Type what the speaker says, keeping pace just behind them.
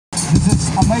This is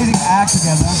amazing act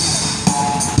together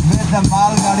with the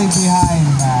Malgadi behind,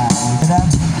 man. Look at that.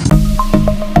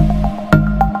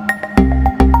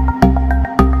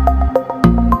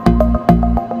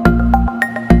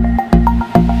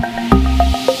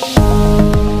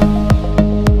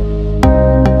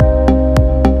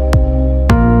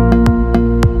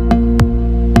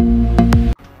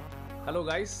 Hello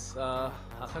guys,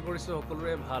 আশা কৰিছো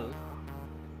সকলোৰে ভাল।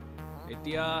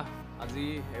 এতিয়া আজি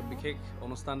বিশেষ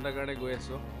অনুষ্ঠান এটাৰ কাৰণে গৈ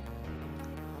আছো।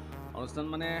 অনুষ্ঠান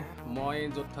মানে মই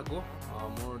য'ত থাকো,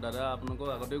 মোৰ দাদা আপোনালোকক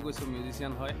আগতেও কৈছো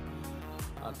মিউজিচিয়ান হয়।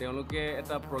 তেওঁলোকে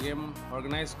এটা প্ৰগ্ৰাম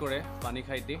অৰ্গেনাইজ কৰে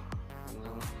পানিখাইটি।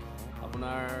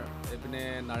 আপোনাৰ এপিনে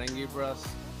নাৰেংগীৰ পৰা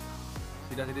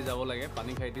সিধা যাব লাগে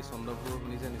পানিখাইটি চন্দ্ৰপুৰ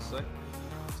শুনিছে নিশ্চয়।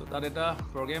 সো তাত এটা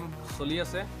প্ৰগ্ৰাম চলি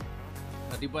আছে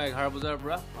ৰাতিপুৱা 11 বজাৰ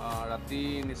পৰা ৰাতি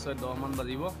নিশ্চয় 10 মান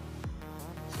বাজিব।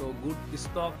 So good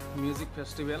stock music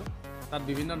festival, তাত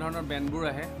বিভিন্ন ধৰণৰ বেণ্ডবোৰ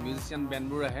আহে, মিউজিচিয়ান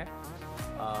বেণ্ডবোৰ আহে।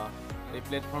 এই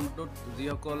প্লেটফৰ্মটোত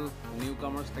যিসকল নিউ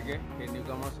কামাৰ্ছ থাকে সেই নিউ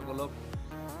কামাৰ্ছসকলক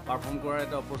পাৰফৰ্ম কৰাৰ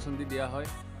এটা অপৰচুনিটি দিয়া হয়।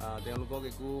 তেওঁলোকক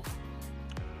একো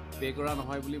পে কৰা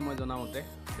নহয় বুলি মই জনামতে,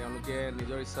 তেওঁলোকে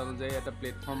নিজৰ ইচ্ছা অনুযায়ী এটা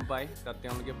প্লেটফৰ্ম পায়, তাত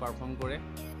তেওঁলোকে পাৰফৰ্ম কৰে।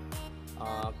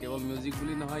 কেৱল মিউজিক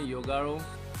বুলি নহয়, য়োগাৰো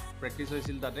প্ৰেক্টিছ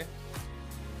হৈছিল তাতে।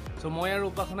 সো মই আৰু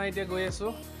উপাসনা এতিয়া গৈ আছো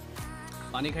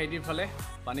পানিখাইটিৰ ফালে।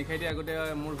 পানিখাইটি আগতে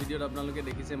মোৰ ভিডিঅ'ত আপোনালোকে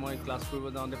দেখিছে, মই ক্লাছ কৰিব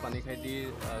যাওঁতে পানিখাইটিৰ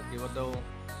কেইবাটাও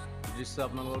দৃশ্য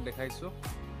আপোনালোকক দেখাইছোঁ।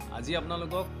 আজি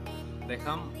আপোনালোকক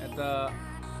দেখাম এটা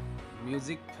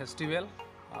মিউজিক ফেষ্টিভেল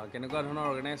কেনেকুৱা ধৰণৰ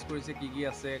অৰ্গেনাইজ কৰিছে, কি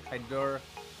আছে, খাদ্যৰ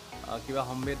কিবা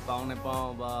সম্ভেদ পাওঁ নেপাওঁ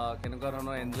বা কেনেকুৱা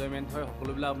ধৰণৰ এনজয়মেণ্ট হয়,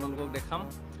 সকলোবিলাক আপোনালোকক দেখাম।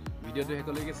 ভিডিঅ'টো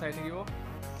শেষলৈকে চাই থাকিব।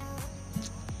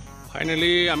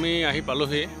 ফাইনেলি আমি আহি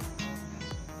পালোহি।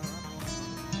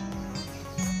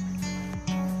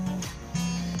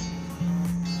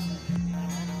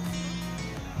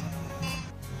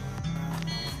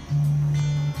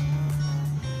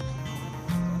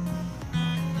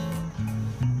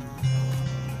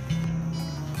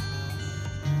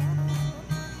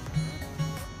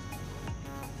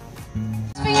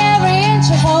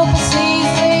 Hope it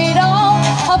sees it all.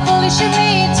 How foolish of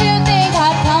me to think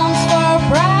how comes for a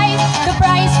bride. The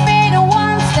price paid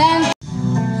once then.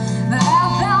 But I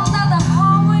found that the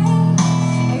highway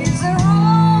is a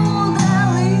road that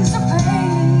leads to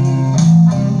pain.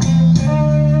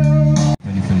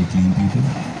 Very clean people.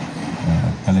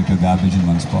 Collect your garbage in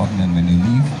one spot, and then when you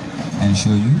leave,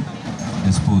 ensure you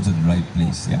dispose at the right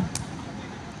place. Yeah.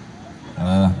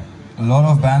 A lot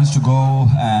of bands to go,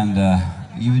 and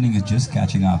evening is just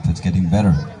catching up. It's getting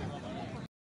better.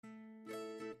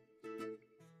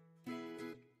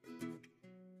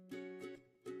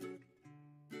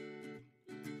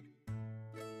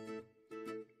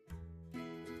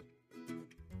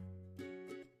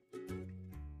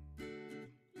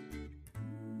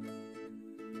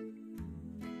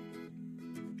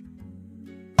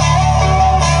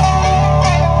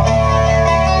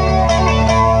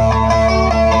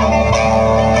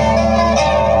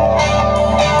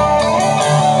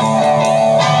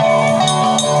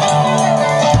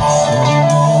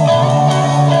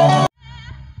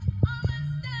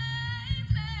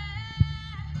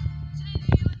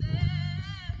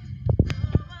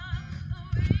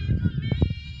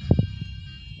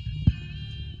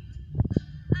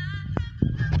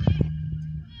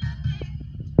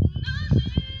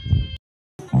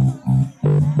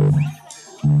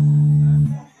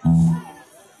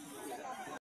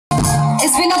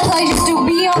 It's been a pleasure to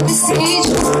be on the stage.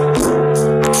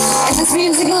 It's just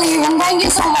musically, and thank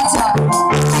you so much, sir.